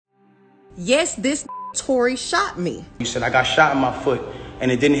Yes, this Tory shot me. You said I got shot in my foot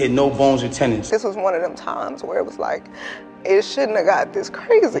and it didn't hit no bones or tendons. This was one of them times where it was like, it shouldn't have got this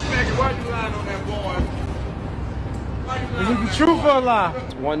crazy. Why you lying on that boy? Is it the truth or a lie?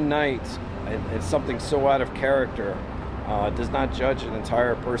 One night, it's something so out of character, does not judge an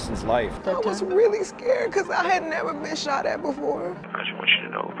entire person's life. I was really scared because I had never been shot at before. I just want you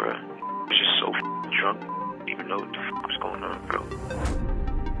to know, bro. I was just so drunk, even know what the was going on, bro.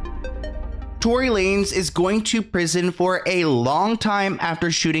 Tory Lanez is going to prison for a long time after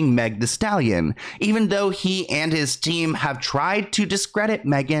shooting Meg Thee Stallion. Even though he and his team have tried to discredit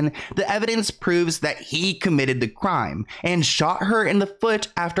Megan, the evidence proves that he committed the crime and shot her in the foot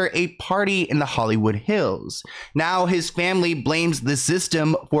after a party in the Hollywood Hills. Now his family blames the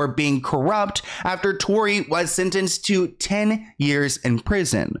system for being corrupt after Tory was sentenced to 10 years in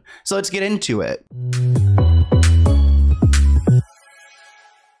prison. So let's get into it.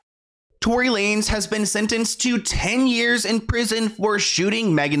 Tory Lanez has been sentenced to 10 years in prison for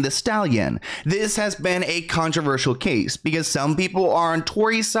shooting Megan Thee Stallion. This has been a controversial case because some people are on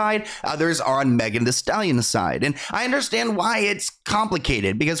Tory's side, others are on Megan Thee Stallion's side. And I understand why it's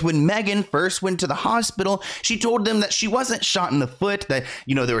complicated because when Megan first went to the hospital, she told them that she wasn't shot in the foot, that,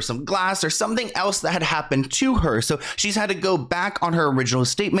 you know, there was some glass or something else that had happened to her. So she's had to go back on her original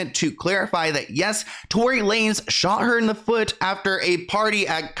statement to clarify that yes, Tory Lanez shot her in the foot after a party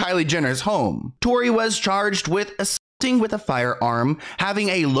at Kylie Jenner's home. Tory was charged with assaulting with a firearm, having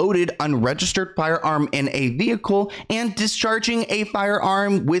a loaded unregistered firearm in a vehicle, and discharging a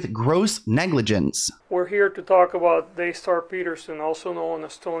firearm with gross negligence. We're here to talk about Daystar Peterson, also known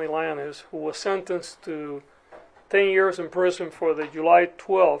as Tory Lanez, who was sentenced to 10 years in prison for the July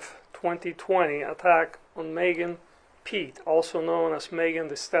 12, 2020 attack on Megan Pete, also known as Megan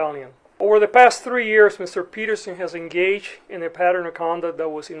Thee Stallion. Over the past 3 years, Mr. Peterson has engaged in a pattern of conduct that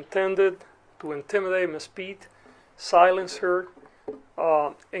was intended to intimidate Ms. Pete, silence her,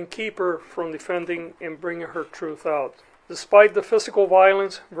 and keep her from defending and bringing her truth out. Despite the physical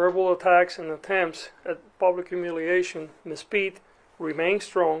violence, verbal attacks, and attempts at public humiliation, Ms. Pete remained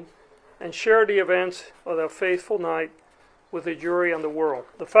strong and shared the events of that fateful night with the jury and the world.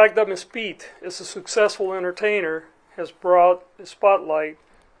 The fact that Ms. Pete is a successful entertainer has brought a spotlight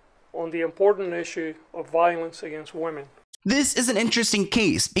on the important issue of violence against women. This is an interesting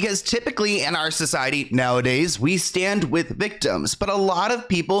case because typically in our society nowadays, we stand with victims, but a lot of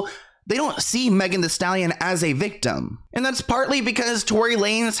people, they don't see Megan Thee Stallion as a victim. And that's partly because Tory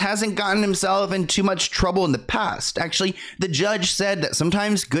Lanez hasn't gotten himself in too much trouble in the past. Actually, the judge said that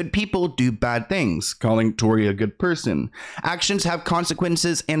sometimes good people do bad things, calling Tory a good person. Actions have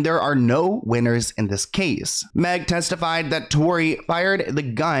consequences and there are no winners in this case. Meg testified that Tory fired the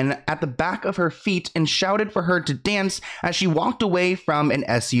gun at the back of her feet and shouted for her to dance as she walked away from an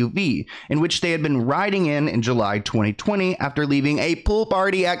SUV, in which they had been riding in July 2020 after leaving a pool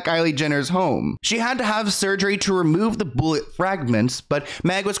party at Kylie Jenner's home. She had to have surgery to remove the bullet fragments, but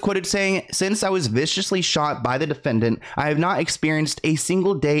Meg was quoted saying, "Since I was viciously shot by the defendant, I have not experienced a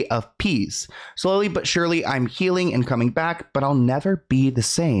single day of peace. Slowly but surely, I'm healing and coming back, but I'll never be the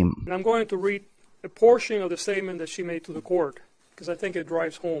same." And I'm going to read a portion of the statement that she made to the court, because I think it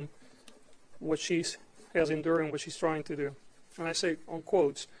drives home what she has endured and what she's trying to do. And I say, on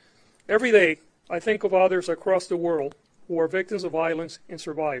quotes, "Every day, I think of others across the world who are victims of violence and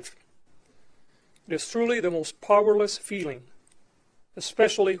survived. It is truly the most powerless feeling,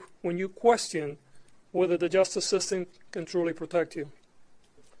 especially when you question whether the justice system can truly protect you.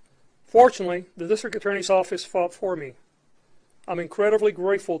 Fortunately, the district attorney's office fought for me. I'm incredibly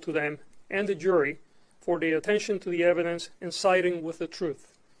grateful to them and the jury for the attention to the evidence and siding with the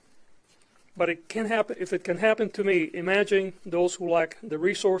truth. But it can happen. If it can happen to me, imagine those who lack the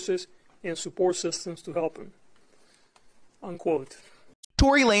resources and support systems to help them." Unquote.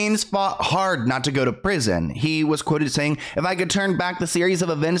 Tory Lanez fought hard not to go to prison. He was quoted saying, "If I could turn back the series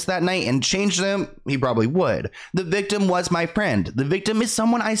of events that night and change them, he probably would. The victim was my friend. The victim is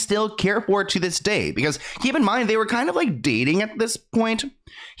someone I still care for to this day," because keep in mind, they were kind of like dating at this point.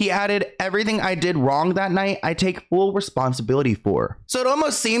 He added, "Everything I did wrong that night, I take full responsibility for." So it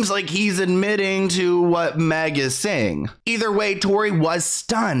almost seems like he's admitting to what Meg is saying. Either way, Tory was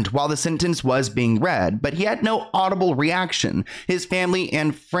stunned while the sentence was being read, but he had no audible reaction. His family family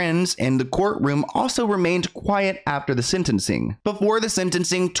and friends in the courtroom also remained quiet after the sentencing. Before the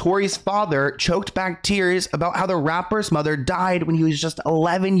sentencing, Tory's father choked back tears about how the rapper's mother died when he was just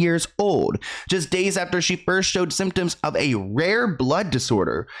 11 years old, just days after she first showed symptoms of a rare blood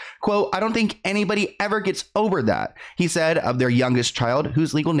disorder. Quote, "I don't think anybody ever gets over that," he said of their youngest child,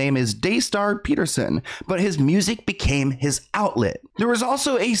 whose legal name is Daystar Peterson, but his music became his outlet. There was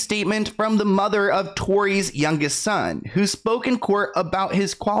also a statement from the mother of Tory's youngest son, who spoke in court about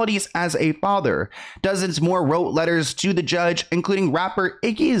his qualities as a father. Dozens more wrote letters to the judge, including rapper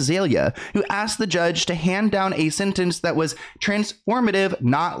Iggy Azalea, who asked the judge to hand down a sentence that was transformative,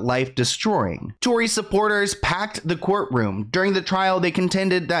 not life-destroying. Tory's supporters packed the courtroom. During the trial, they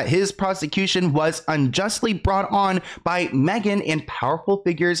contended that his prosecution was unjustly brought on by Megan and powerful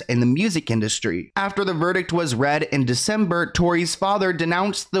figures in the music industry. After the verdict was read in December, Tory's father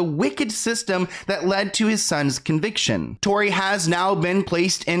denounced the wicked system that led to his son's conviction. Tory has now been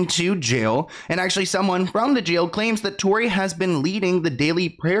placed into jail, and actually someone from the jail claims that Tory has been leading the daily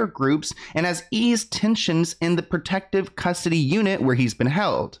prayer groups and has eased tensions in the protective custody unit where he's been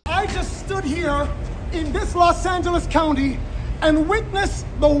held. I just stood here in this Los Angeles County and witnessed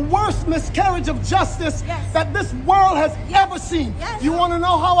the worst miscarriage of justice that this world has ever seen. You want to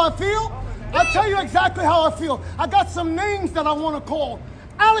know how I feel? I'll tell you exactly how I feel. I got some names that I want to call.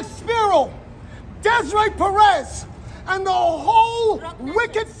 Alex Spiro, Desiree Perez, and the whole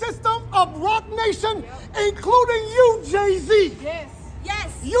wicked system of Rock Nation, including you, Jay-Z.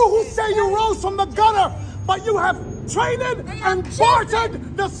 You who say you rose from the gutter, but you have traded and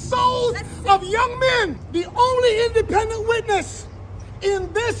bartered the souls of young men. The only independent witness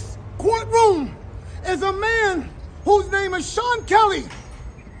in this courtroom is a man whose name is Sean Kelly.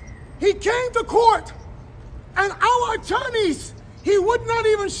 He came to court, and our attorneys, he would not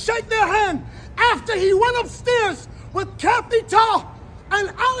even shake their hand after he went upstairs with Kathy Tah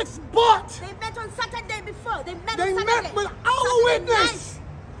and Alex Bott. They met on Saturday before. They met with our witness.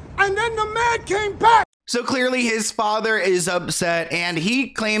 And then the man came back. So clearly his father is upset, and he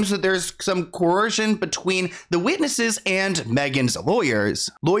claims that there's some coercion between the witnesses and Megan's lawyers.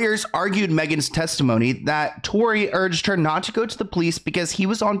 Lawyers argued Megan's testimony that Tory urged her not to go to the police because he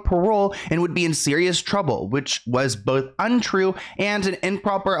was on parole and would be in serious trouble, which was both untrue and an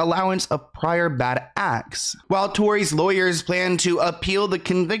improper allowance of prior bad acts. While Tory's lawyers plan to appeal the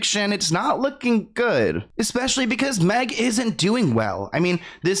conviction, it's not looking good, especially because Meg isn't doing well. I mean,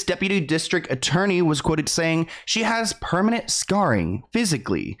 this deputy district attorney was quoted saying she has permanent scarring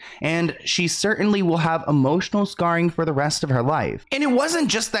physically, and she certainly will have emotional scarring for the rest of her life. And it wasn't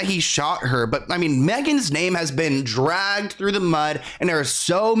just that he shot her, but I mean, Megan's name has been dragged through the mud, and there are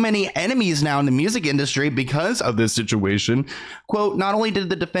so many enemies now in the music industry because of this situation. Quote, "Not only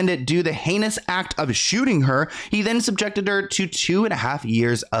did the defendant do the heinous act of shooting her, he then subjected her to 2.5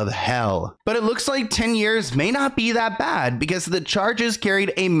 years of hell." But it looks like 10 years may not be that bad because the charges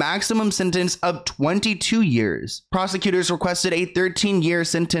carried a maximum sentence of 22 years. Prosecutors requested a 13-year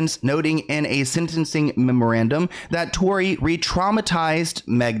sentence, noting in a sentencing memorandum that Tory re-traumatized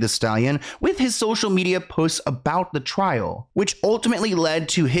Meg Thee Stallion with his social media posts about the trial, which ultimately led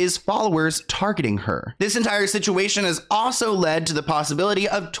to his followers targeting her. This entire situation has also led to the possibility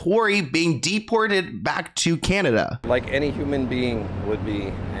of Tory being deported back to Canada. Like any human being would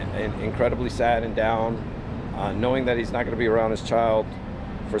be incredibly sad and down, knowing that he's not going to be around his child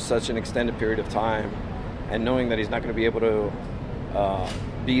for such an extended period of time, and knowing that he's not going to be able to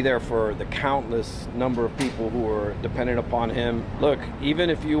be there for the countless number of people who are dependent upon him. Look, even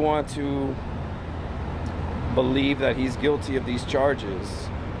if you want to believe that he's guilty of these charges,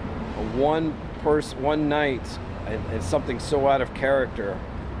 one night and something so out of character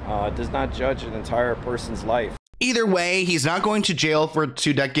does not judge an entire person's life. Either way, he's not going to jail for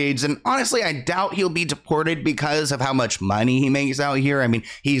 2 decades, and honestly, I doubt he'll be deported because of how much money he makes out here. I mean,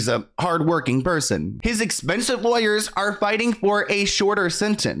 he's a hardworking person. His expensive lawyers are fighting for a shorter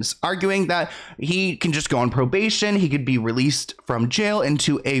sentence, arguing that he can just go on probation, he could be released from jail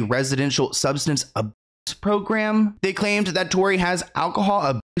into a residential substance abuse program. They claimed that Tory has alcohol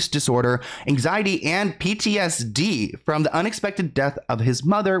abuse disorder, anxiety, and PTSD from the unexpected death of his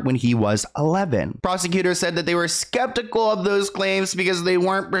mother when he was 11. Prosecutors said that they were skeptical of those claims because they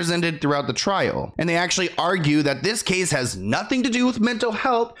weren't presented throughout the trial. And they actually argue that this case has nothing to do with mental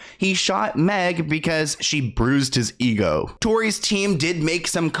health. He shot Meg because she bruised his ego. Tory's team did make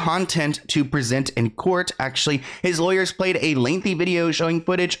some content to present in court. Actually, his lawyers played a lengthy video showing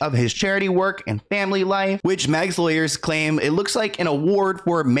footage of his charity work and family life, which Meg's lawyers claim it looks like an award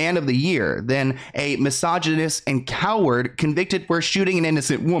for for Man of the Year than a misogynist and coward convicted for shooting an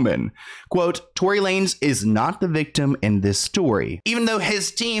innocent woman. Quote, Tory Lanez is not the victim in this story, even though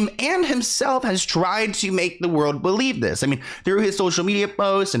his team and himself has tried to make the world believe this. I mean, through his social media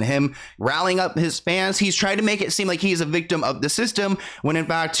posts and him rallying up his fans, he's tried to make it seem like he's a victim of the system when in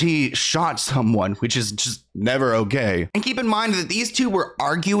fact he shot someone, which is just never okay. And keep in mind that these two were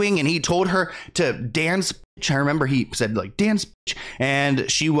arguing and he told her to dance. I remember he said like dance, and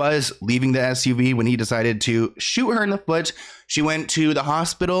she was leaving the SUV when he decided to shoot her in the foot. She went to the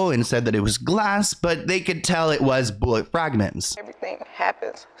hospital and said that it was glass, but they could tell it was bullet fragments. Everything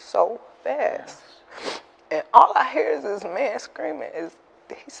happens so fast. And all I hear is this man screaming.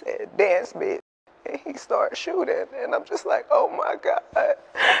 He said, dance, bitch. And he started shooting. And I'm just like, oh my God.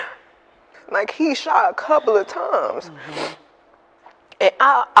 Like he shot a couple of times. And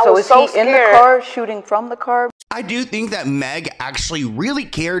I was so scared. In the car, shooting from the car? I do think that Meg actually really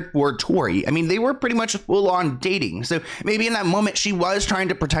cared for Tory. I mean, they were pretty much full-on dating. So maybe in that moment, she was trying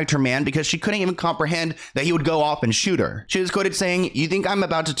to protect her man because she couldn't even comprehend that he would go off and shoot her. She was quoted saying, "You think I'm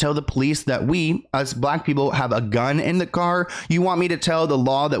about to tell the police that we, us black people, have a gun in the car? You want me to tell the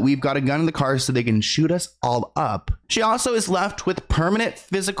law that we've got a gun in the car so they can shoot us all up?" She also is left with permanent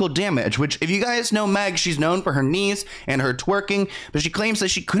physical damage, which if you guys know Meg, she's known for her knees and her twerking, but she claims that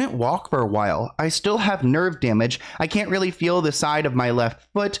she couldn't walk for a while. "I still have nerve damage. I can't really feel the side of my left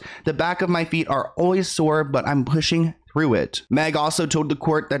foot. The back of my feet are always sore, but I'm pushing through it." Meg also told the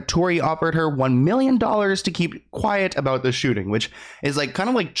court that Tory offered her $1 million to keep quiet about the shooting, which is like kind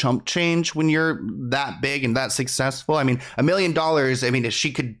of like chump change when you're that big and that successful. I mean, $1 million, I mean, if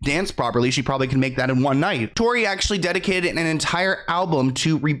she could dance properly, she probably could make that in one night. Tory actually dedicated an entire album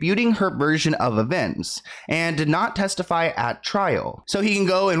to rebuting her version of events and did not testify at trial. So he can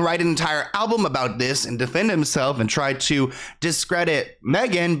go and write an entire album about this and defend himself and try to discredit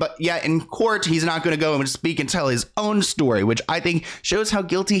Megan, but yet in court, he's not going to go and speak and tell his own story, which I think shows how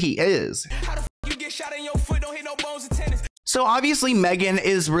guilty he is. How the f you get shot in your foot, don't hit no bones in tennis? So obviously Megan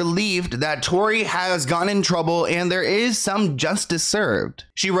is relieved that Tory has gotten in trouble and there is some justice served.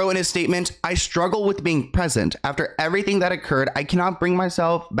 She wrote in a statement, "I struggle with being present. After everything that occurred, I cannot bring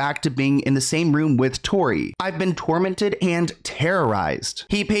myself back to being in the same room with Tory. I've been tormented and terrorized.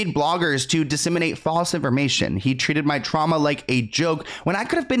 He paid bloggers to disseminate false information. He treated my trauma like a joke when I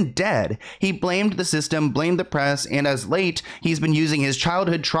could have been dead. He blamed the system, blamed the press, and as late, he's been using his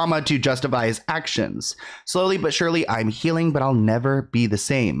childhood trauma to justify his actions. Slowly but surely, I'm healing, but I'll never be the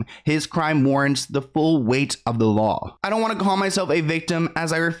same. His crime warrants the full weight of the law. I don't want to call myself a victim.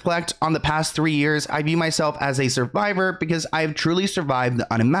 As I reflect on the past 3 years, I view myself as a survivor because I have truly survived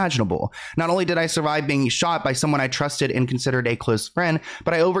the unimaginable. Not only did I survive being shot by someone I trusted and considered a close friend,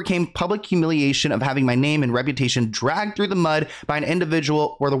 but I overcame public humiliation of having my name and reputation dragged through the mud by an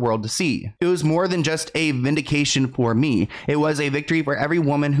individual for the world to see. It was more than just a vindication for me. It was a victory for every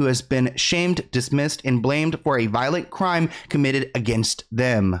woman who has been shamed, dismissed, and blamed for a violent crime committed against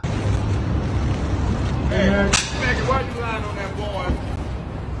them." Hey, Maggie, why you lying on that boy?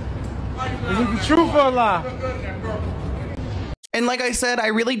 Is it the truth or a lie? And like I said, I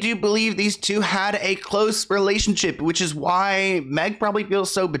really do believe these two had a close relationship, which is why Meg probably feels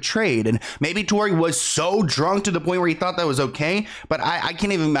so betrayed. And maybe Tory was so drunk to the point where he thought that was okay, but I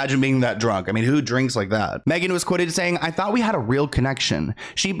can't even imagine being that drunk. I mean, who drinks like that? Megan was quoted saying, "I thought we had a real connection."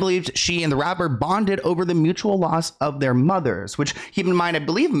 She believed she and the rapper bonded over the mutual loss of their mothers, which, keep in mind, I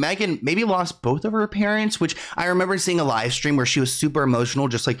believe Megan maybe lost both of her parents, which I remember seeing a live stream where she was super emotional,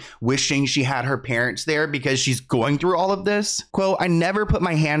 just like wishing she had her parents there because she's going through all of this. Quote, "I never put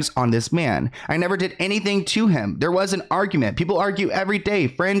my hands on this man. I never did anything to him. There was an argument. People argue every day.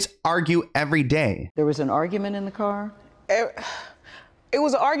 Friends argue every day." There was an argument in the car? It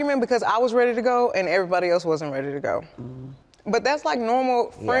was an argument because I was ready to go and everybody else wasn't ready to go. But that's like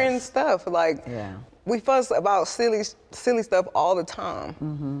normal friend stuff. Like, we fuss about silly stuff all the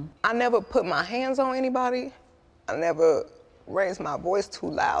time. I never put my hands on anybody. I never raised my voice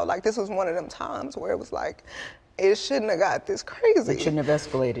too loud. Like, this was one of them times where it was like, it shouldn't have got this crazy. It shouldn't have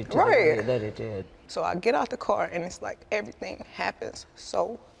escalated to the way that it did. So I get out the car and it's like everything happens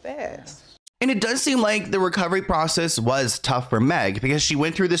so fast. And it does seem like the recovery process was tough for Meg because she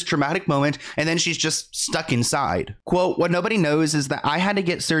went through this traumatic moment and then she's just stuck inside. Quote, "What nobody knows is that I had to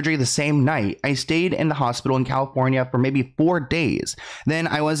get surgery the same night. I stayed in the hospital in California for maybe 4 days. Then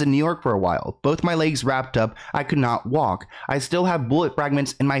I was in New York for a while. Both my legs wrapped up. I could not walk. I still have bullet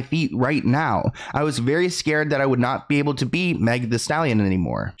fragments in my feet right now. I was very scared that I would not be able to be Meg the Stallion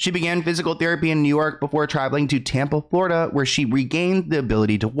anymore." She began physical therapy in New York before traveling to Tampa, Florida, where she regained the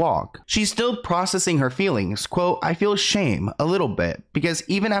ability to walk. She's still still processing her feelings. Quote, I feel shame a little bit because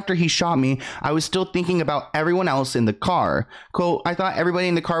even after he shot me, I was still thinking about everyone else in the car. Quote, I thought everybody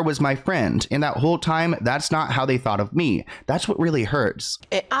in the car was my friend. And that whole time, that's not how they thought of me. That's what really hurts.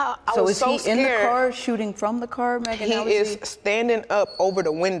 And I so was is so he scared. in the car shooting from the car, Megan? He is standing up over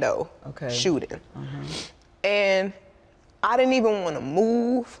the window, shooting. And I didn't even want to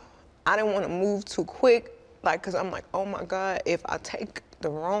move. I didn't want to move too quick, like, cause I'm like, oh my God, if I take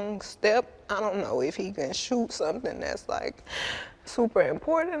the wrong step, I don't know if he can shoot something that's like super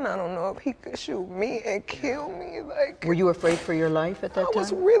important. I don't know if he could shoot me and kill me. Like, were you afraid for your life at that time? I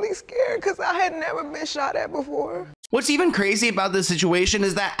was really scared because I had never been shot at before. What's even crazy about this situation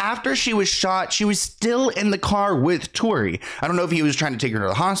is that after she was shot, she was still in the car with Tory. I don't know if he was trying to take her to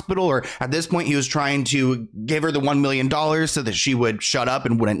the hospital or at this point he was trying to give her the $1 million so that she would shut up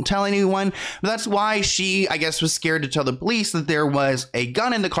and wouldn't tell anyone. But that's why she, I guess, was scared to tell the police that there was a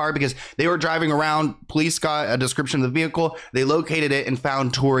gun in the car because they were driving around. Police got a description of the vehicle. They located it and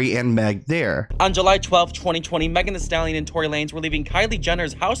found Tory and Meg there. On July 12, 2020, Megan Thee Stallion and Tory Lanez were leaving Kylie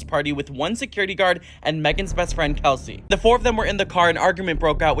Jenner's house party with one security guard and Megan's best friend, Kelsey. The four of them were in the car. An argument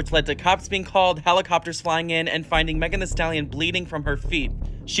broke out, which led to cops being called, helicopters flying in, and finding Megan Thee Stallion bleeding from her feet.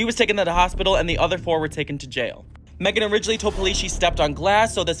 She was taken to the hospital, and the other four were taken to jail. Megan originally told police she stepped on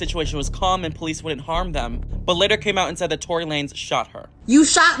glass, so the situation was calm and police wouldn't harm them, but later came out and said that Tory Lanez shot her. You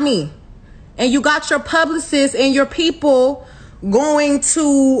shot me, and you got your publicists and your people going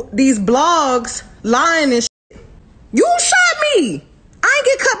to these blogs lying and shit. You shot me. I ain't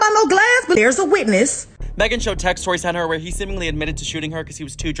get cut by no glass, but there's a witness. Megan showed text Tory sent her where he seemingly admitted to shooting her because he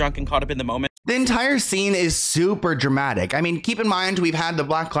was too drunk and caught up in the moment. The entire scene is super dramatic. I mean, keep in mind, we've had the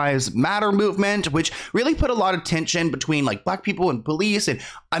Black Lives Matter movement, which really put a lot of tension between like black people and police. And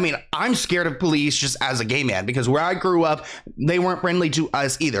I mean, I'm scared of police just as a gay man because where I grew up, they weren't friendly to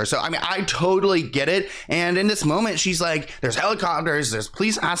us either. So, I mean, I totally get it. And in this moment, she's like, there's helicopters, there's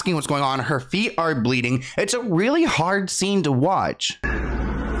police asking what's going on. Her feet are bleeding. It's a really hard scene to watch.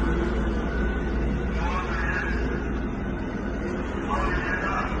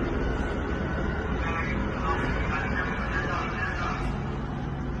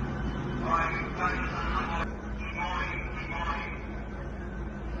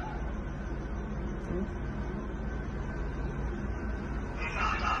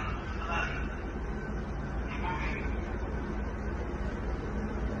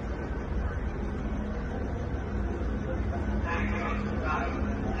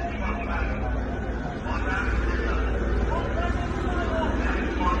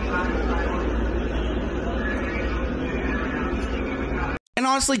 And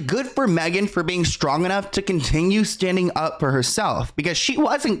honestly, good for Megan for being strong enough to continue standing up for herself because she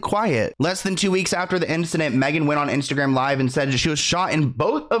wasn't quiet. Less than 2 weeks after the incident, Megan went on Instagram Live and said she was shot in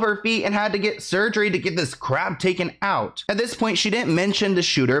both of her feet and had to get surgery to get this crap taken out. At this point, she didn't mention the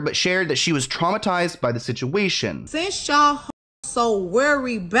shooter, but shared that she was traumatized by the situation. Since y'all so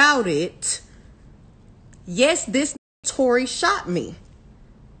worried about it, yes, this Tory shot me.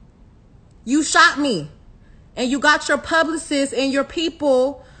 You shot me. And you got your publicists and your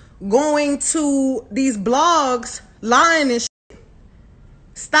people going to these blogs lying and shit.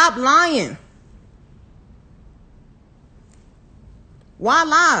 Stop lying. Why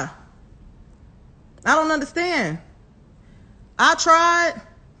lie? I don't understand. I tried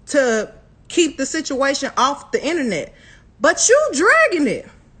to keep the situation off the internet, but you dragging it.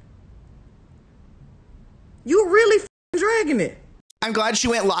 You really dragging it. I'm glad she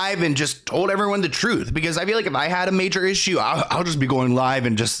went live and just told everyone the truth because I feel like if I had a major issue, I'll just be going live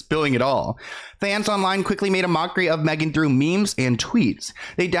and just spilling it all. Fans online quickly made a mockery of Megan through memes and tweets.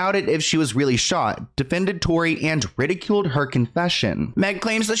 They doubted if she was really shot, defended Tory, and ridiculed her confession. Meg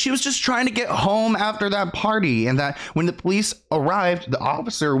claims that she was just trying to get home after that party and that when the police arrived, the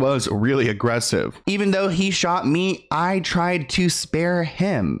officer was really aggressive. Even though he shot me, I tried to spare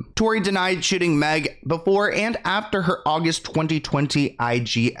him. Tory denied shooting Meg before and after her August 2020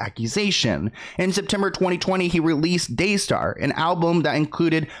 IG accusation. In September 2020, he released Daystar, an album that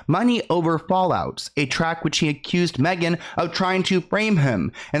included Money Over Fallouts, a track which he accused Megan of trying to frame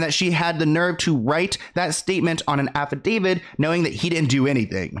him, and that she had the nerve to write that statement on an affidavit knowing that he didn't do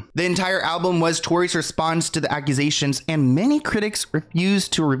anything. The entire album was Tory's response to the accusations, and many critics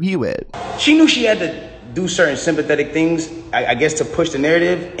refused to review it. She knew she had to do certain sympathetic things, I guess, to push the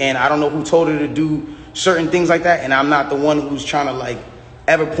narrative, and I don't know who told her to do certain things like that, and I'm not the one who's trying to like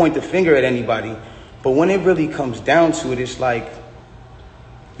ever point the finger at anybody, but when it really comes down to it, it's like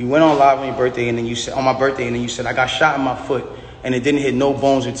you went on live on your birthday and then you said on my birthday and then you said I got shot in my foot and it didn't hit no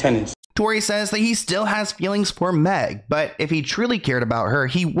bones or tendons. Tory says that he still has feelings for Meg, but if he truly cared about her,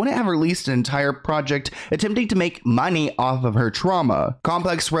 he wouldn't have released an entire project attempting to make money off of her trauma.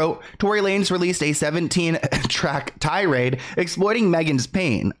 Complex wrote, Tory Lanez released a 17-track tirade exploiting Megan's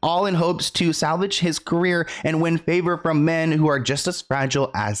pain, all in hopes to salvage his career and win favor from men who are just as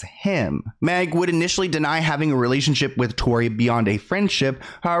fragile as him. Meg would initially deny having a relationship with Tory beyond a friendship.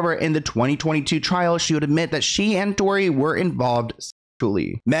 However, in the 2022 trial, she would admit that she and Tory were involved sexually.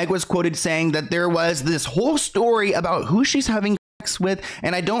 Meg was quoted saying that there was this whole story about who she's having sex with,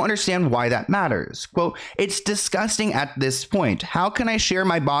 and I don't understand why that matters. Quote, it's disgusting at this point. How can I share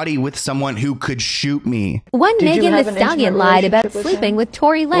my body with someone who could shoot me? When Megan Thee Stallion lied about sleeping with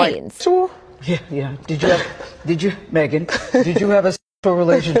Tory Lanez. Yeah. Did you, Megan, did you have a sexual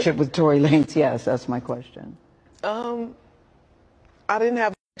relationship with Tory Lanez? Yes, that's my question. I didn't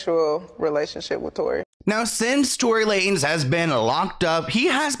have a sexual relationship with Tory. Now, since Tory Lanez has been locked up, he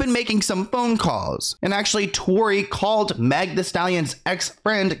has been making some phone calls. And actually, Tory called Meg Thee Stallion's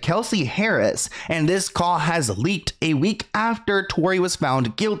ex-friend, Kelsey Harris, and this call has leaked a week after Tory was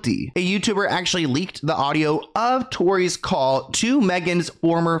found guilty. A YouTuber actually leaked the audio of Tory's call to Megan's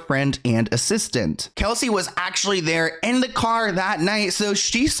former friend and assistant. Kelsey was actually there in the car that night, so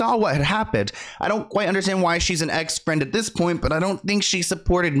she saw what had happened. I don't quite understand why she's an ex-friend at this point, but I don't think she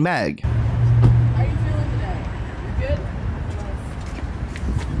supported Meg.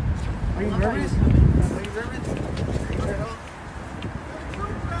 Are you nervous?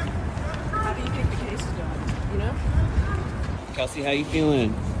 How do you think the case is going? You know? Kelsey, how you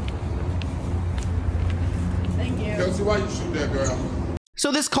feeling? Thank you. Kelsey, why you shoot that girl?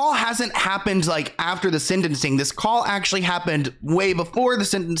 So this call hasn't happened like after the sentencing. This call actually happened way before the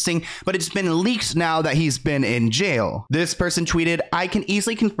sentencing, but it's been leaked now that he's been in jail. This person tweeted, I can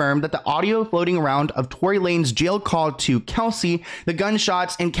easily confirm that the audio floating around of Tory Lanez's jail call to Kelsey, the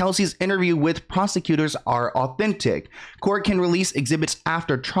gunshots, and Kelsey's interview with prosecutors are authentic. Court can release exhibits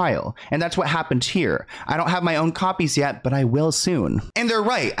after trial, and that's what happened here. I don't have my own copies yet, but I will soon. And they're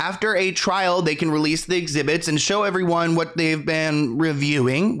right. After a trial, they can release the exhibits and show everyone what they've been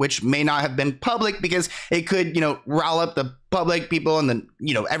reviewing, which may not have been public because it could, rile up the public people, and then,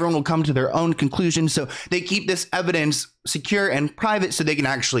 everyone will come to their own conclusions. So they keep this evidence secure and private so they can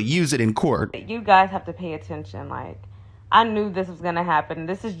actually use it in court. You guys have to pay attention. Like, I knew this was going to happen.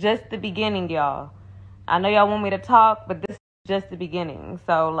 This is just the beginning, y'all. I know y'all want me to talk, but this is just the beginning.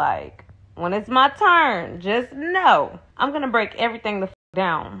 So, like, when it's my turn, just know I'm going to break everything the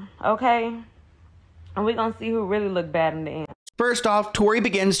down, okay? And we're going to see who really look bad in the end. First off, Tory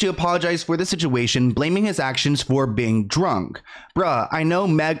begins to apologize for the situation, blaming his actions for being drunk. Bruh, I know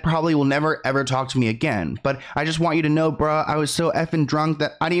Meg probably will never ever talk to me again, but I just want you to know, bruh, I was so effing drunk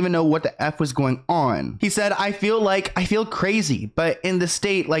that I didn't even know what the F was going on. He said, I feel crazy, but in the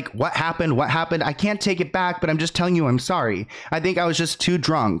state, like, what happened? I can't take it back, but I'm just telling you I'm sorry. I think I was just too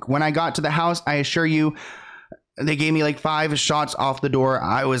drunk. When I got to the house, I assure you, they gave me like 5 shots off the door.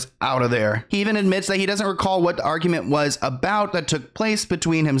 I was out of there. He even admits that he doesn't recall what the argument was about that took place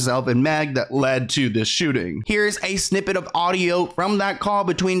between himself and Meg that led to this shooting. Here's a snippet of audio from that call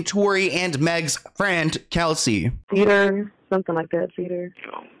between Tory and Meg's friend, Kelsey. Feeder, something like that, feeder.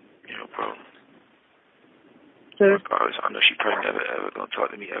 Bro. Regardless, I know she probably never ever gonna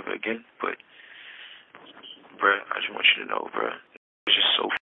talk to me ever again, but, bruh, I just want you to know, bruh, I was just so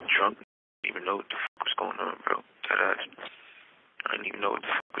drunk. I didn't even know what the fuck was going on, bro. I didn't even know what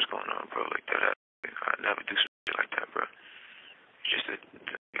the fuck was going on, bro. Like that. I never do some shit like that, bro. Just that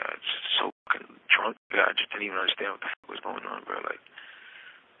I was so fucking drunk. I just didn't even understand what the fuck was going on, bro. Like,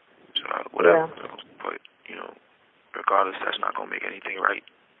 so whatever. Yeah. But regardless, that's not gonna make anything right,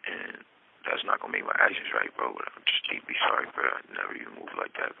 and that's not gonna make my actions right, bro. But I'm just deeply sorry, bro. I never even moved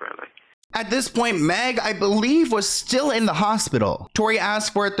like that, bro. Like. At this point, Meg, I believe, was still in the hospital. Tory asks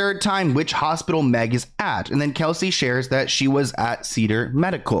for a third time which hospital Meg is at, and then Kelsey shares that she was at Cedar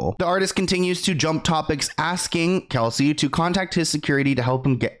Medical. The artist continues to jump topics, asking Kelsey to contact his security to help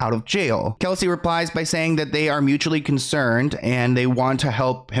him get out of jail. Kelsey replies by saying that they are mutually concerned and they want to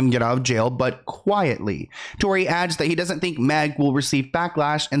help him get out of jail, but quietly. Tory adds that he doesn't think Meg will receive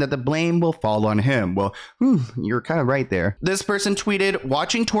backlash and that the blame will fall on him. Well, you're kind of right there. This person tweeted,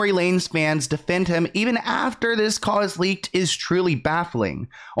 watching Tory Lanez fans stands defend him even after this call is leaked is truly baffling.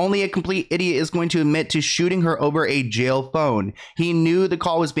 Only a complete idiot is going to admit to shooting her over a jail phone. He knew the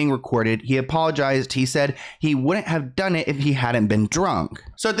call was being recorded. He apologized. He said he wouldn't have done it if he hadn't been drunk.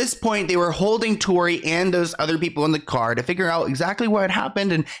 So at this point, they were holding Tory and those other people in the car to figure out exactly what had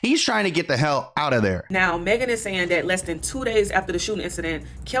happened, and he's trying to get the hell out of there. Now, Megan is saying that less than 2 days after the shooting incident,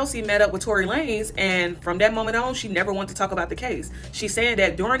 Kelsey met up with Tory Lanez, and from that moment on, she never wanted to talk about the case. She's saying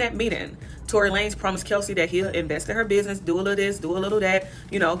that during that meeting, Tory Lanez promised Kelsey that he'll invest in her business, do a little this, do a little that,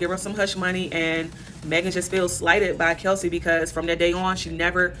 you know, give her some hush money, and Megan just feels slighted by Kelsey because from that day on, she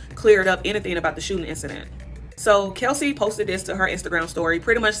never cleared up anything about the shooting incident. So Kelsey posted this to her Instagram story,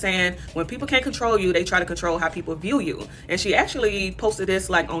 pretty much saying when people can't control you, they try to control how people view you. And she actually posted this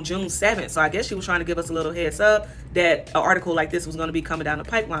like on June 7th. So I guess she was trying to give us a little heads up that an article like this was going to be coming down the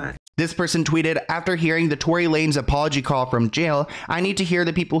pipeline. This person tweeted, after hearing the Tory Lanez apology call from jail, I need to hear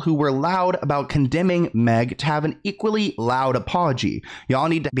the people who were loud about condemning Meg to have an equally loud apology. Y'all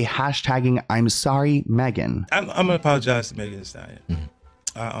need to be hashtagging I'm sorry, Megan. I'm going to apologize to Megan Thee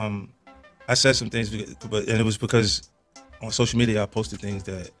Stallion. I said some things, and it was because on social media I posted things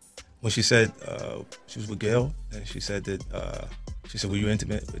that when she said she was with Gail, and she said that she said, were you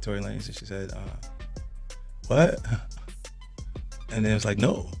intimate with Tory Lanez? And she said, what? And then it was like,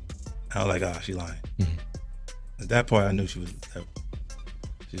 no. And I was like, ah, she lying. At that point, I knew she's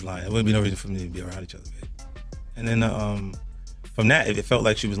lying. There wouldn't be no reason for me to be around each other. And then from that, it felt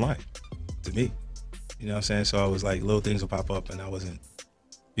like she was lying to me. You know what I'm saying? So I was like, little things will pop up, and I wasn't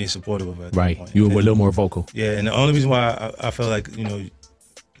being supportive of her at that point. You were a little more vocal. Yeah, and the only reason why I felt like, you know,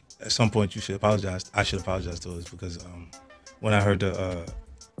 at some point you should apologize, I should apologize to her, is because when I heard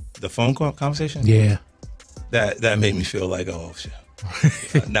the phone call conversation, that made me feel like, oh shit,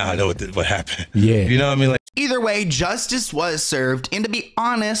 now I know what happened. Yeah, you know what I mean? Like, either way, justice was served, and to be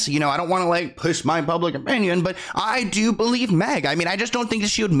honest, you know, I don't want to like push my public opinion, but I do believe Meg. I mean, I just don't think that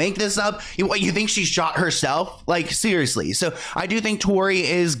she would make this up. You think she shot herself? Like, seriously. So I do think Tory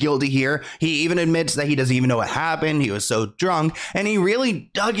is guilty here. He even admits that he doesn't even know what happened. He was so drunk, and he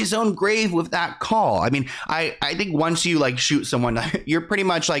really dug his own grave with that call. I mean, I think once you like shoot someone, you're pretty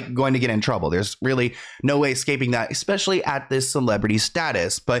much like going to get in trouble. There's really no way escaping that, especially at this celebrity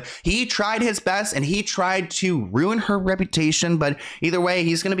status. But he tried his best, and he tried to ruin her reputation, but either way,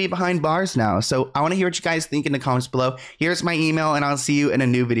 he's going to be behind bars now. So I want to hear what you guys think in the comments below. Here's my email, and I'll see you in a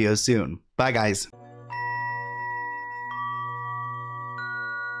new video soon. Bye, guys.